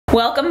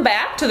Welcome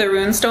back to the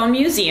Runestone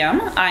Museum.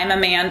 I'm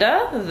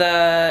Amanda,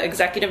 the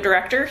Executive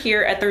Director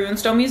here at the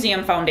Runestone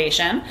Museum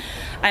Foundation.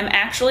 I'm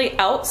actually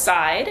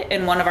outside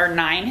in one of our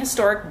 9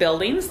 historic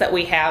buildings that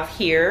we have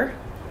here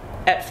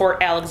at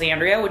Fort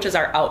Alexandria, which is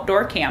our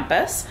outdoor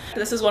campus.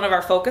 This is one of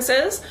our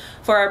focuses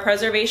for our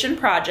preservation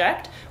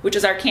project, which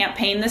is our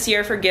campaign this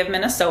year for Give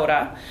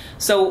Minnesota.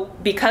 So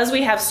because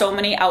we have so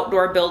many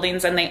outdoor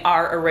buildings and they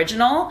are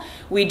original,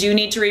 we do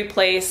need to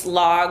replace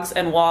logs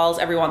and walls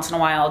every once in a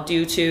while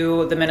due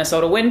to the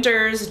Minnesota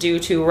winters, due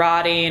to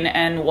rotting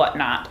and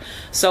whatnot.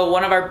 So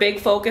one of our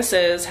big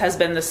focuses has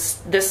been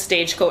this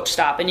stagecoach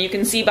stop, and you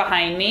can see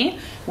behind me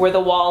where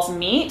the walls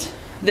meet.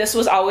 This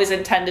was always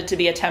intended to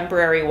be a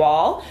temporary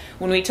wall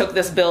when we took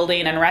this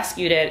building and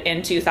rescued it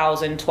in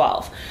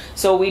 2012.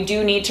 So we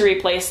do need to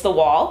replace the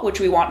wall,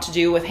 which we want to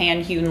do with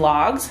hand-hewn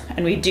logs,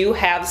 and we do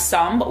have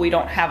some, but we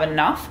don't have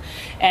enough.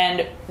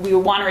 And we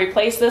want to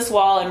replace this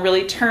wall and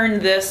really turn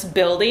this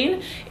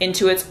building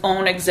into its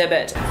own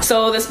exhibit.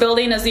 So this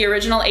building is the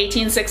original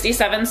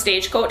 1867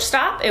 stagecoach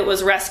stop. It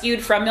was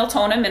rescued from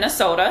Miltona,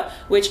 Minnesota,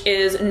 which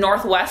is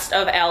northwest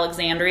of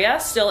Alexandria,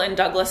 still in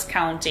Douglas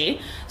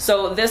County.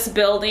 So this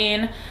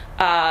building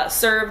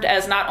served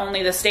as not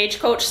only the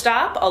stagecoach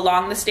stop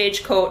along the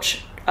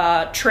stagecoach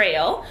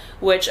trail,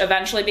 which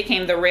eventually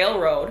became the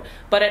railroad,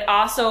 but it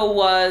also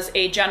was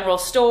a general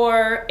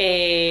store,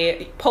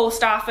 a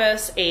post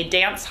office, a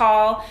dance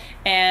hall,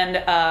 and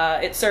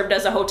it served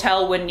as a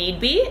hotel when need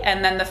be.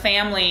 And then the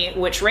family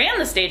which ran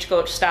the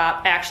stagecoach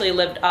stop actually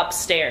lived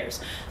upstairs.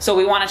 So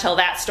we want to tell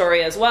that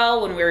story as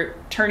well when we're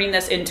turning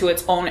this into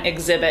its own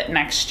exhibit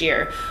next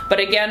year. But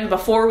again,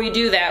 before we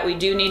do that, we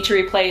do need to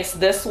replace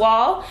this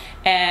wall.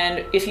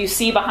 And if you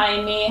see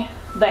behind me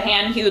the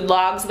hand-hewed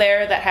logs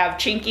there that have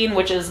chinking,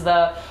 which is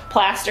the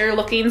plaster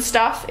looking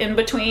stuff in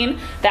between,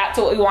 that's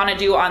what we want to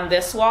do on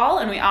this wall.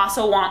 And we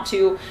also want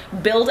to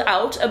build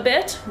out a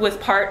bit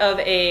with part of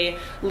a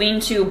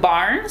lean-to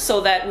barn so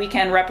that we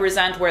can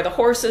represent where the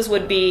horses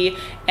would be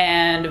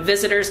and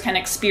visitors can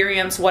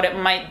experience what it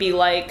might be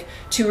like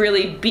to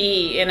really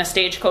be in a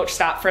stagecoach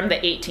stop from the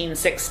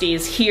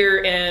 1860s here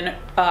in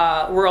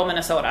rural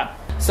Minnesota.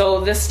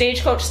 So this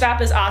stagecoach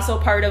stop is also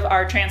part of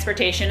our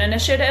transportation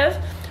initiative.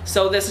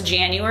 So this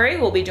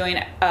January we'll be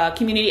doing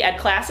community ed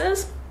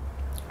classes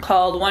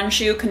called One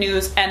Shoe,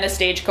 Canoes, and the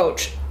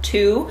Stagecoach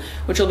 2,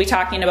 which will be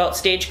talking about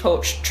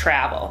stagecoach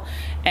travel.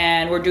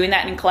 And we're doing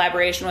that in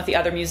collaboration with the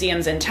other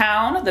museums in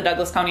town, the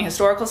Douglas County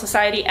Historical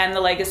Society and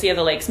the Legacy of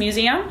the Lakes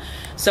Museum.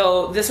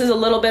 So this is a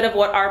little bit of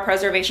what our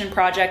preservation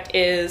project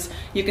is.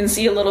 You can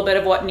see a little bit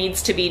of what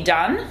needs to be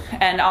done,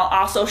 and I'll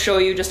also show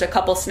you just a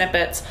couple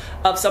snippets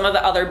of some of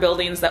the other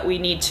buildings that we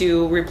need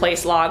to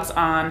replace logs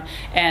on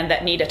and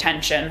that need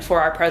attention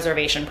for our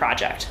preservation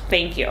project.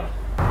 Thank you.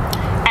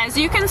 As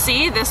you can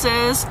see, this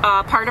is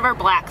part of our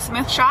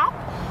blacksmith shop,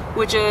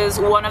 which is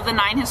one of the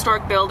 9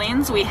 historic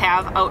buildings we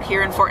have out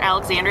here in Fort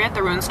Alexandria at the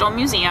Runestone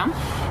Museum.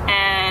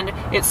 And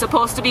it's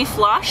supposed to be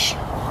flush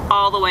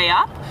all the way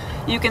up.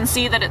 You can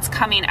see that it's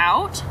coming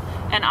out,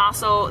 and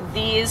also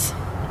these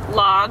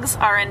logs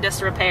are in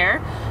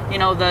disrepair. You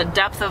know, the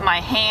depth of my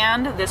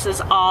hand, this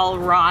is all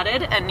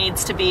rotted and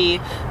needs to be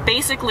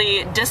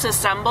basically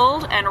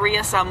disassembled and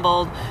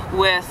reassembled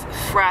with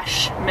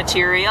fresh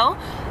material.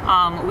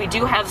 We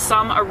do have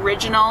some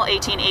original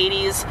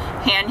 1880s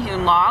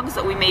hand-hewn logs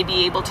that we may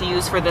be able to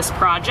use for this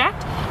project,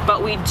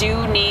 but we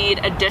do need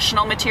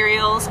additional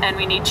materials, and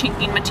we need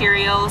chinking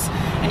materials.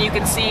 And you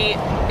can see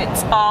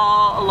it's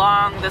all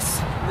along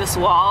this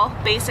wall,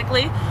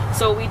 basically.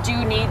 So we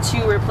do need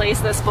to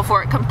replace this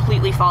before it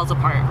completely falls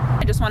apart.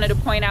 I just wanted to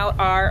point out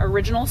our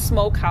original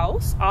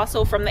smokehouse,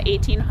 also from the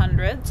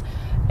 1800s.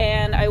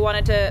 And I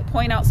wanted to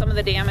point out some of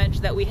the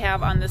damage that we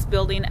have on this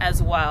building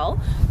as well.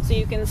 So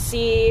you can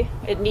see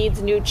it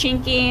needs new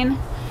chinking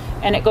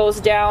and it goes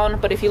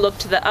down, but if you look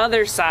to the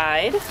other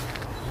side,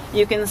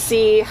 you can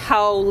see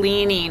how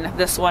leaning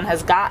this one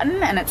has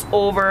gotten, and it's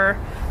over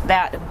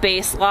that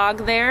base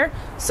log there.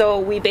 So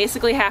we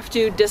basically have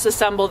to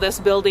disassemble this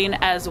building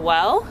as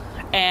well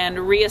and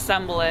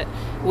reassemble it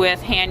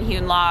with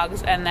hand-hewn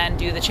logs and then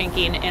do the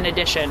chinking in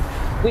addition.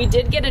 We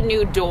did get a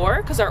new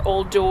door because our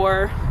old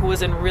door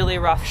was in really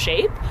rough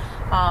shape,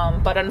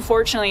 but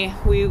unfortunately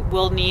we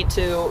will need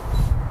to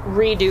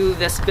redo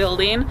this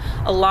building.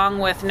 Along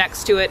with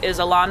next to it is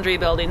a laundry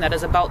building that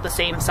is about the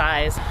same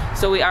size.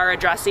 So we are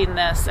addressing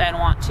this and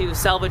want to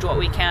salvage what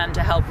we can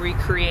to help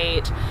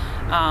recreate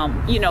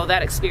you know,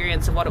 that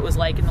experience of what it was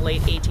like in the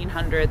late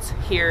 1800s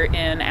here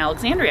in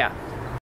Alexandria.